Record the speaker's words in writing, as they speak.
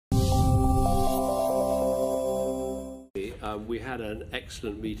We had an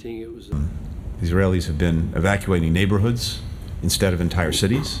excellent meeting. It was. The Israelis have been evacuating neighborhoods instead of entire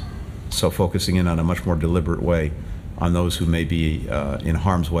cities, so focusing in on a much more deliberate way on those who may be in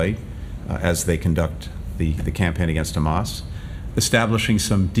harm's way as they conduct the campaign against Hamas, establishing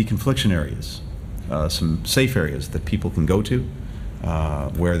some deconfliction areas, some safe areas that people can go to,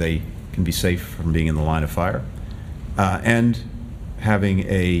 where they can be safe from being in the line of fire, and having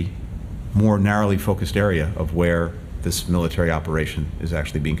a more narrowly focused area of where this military operation is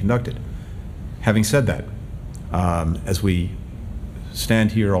actually being conducted. Having said that, as we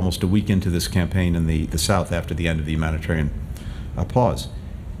stand here almost a week into this campaign in the south after the end of the humanitarian pause,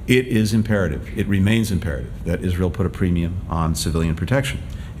 it is imperative, it remains imperative that Israel put a premium on civilian protection.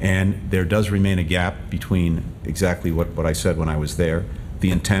 And there does remain a gap between exactly what I said when I was there, the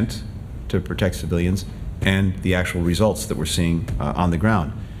intent to protect civilians, and the actual results that we're seeing on the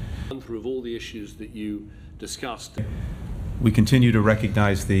ground. Through all the issues that you discussed. We continue to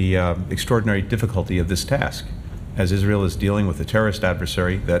recognize the extraordinary difficulty of this task, as Israel is dealing with a terrorist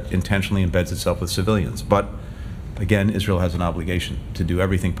adversary that intentionally embeds itself with civilians. But again, Israel has an obligation to do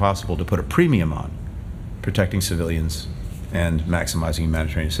everything possible to put a premium on protecting civilians and maximizing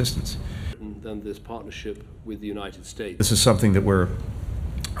humanitarian assistance. And this partnership with the United States. This is something that we're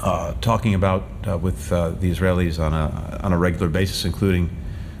talking about with the Israelis on a regular basis, including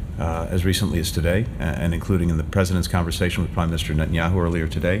as recently as today, and including in the President's conversation with Prime Minister Netanyahu earlier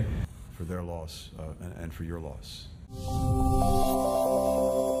today, for their loss and for your loss.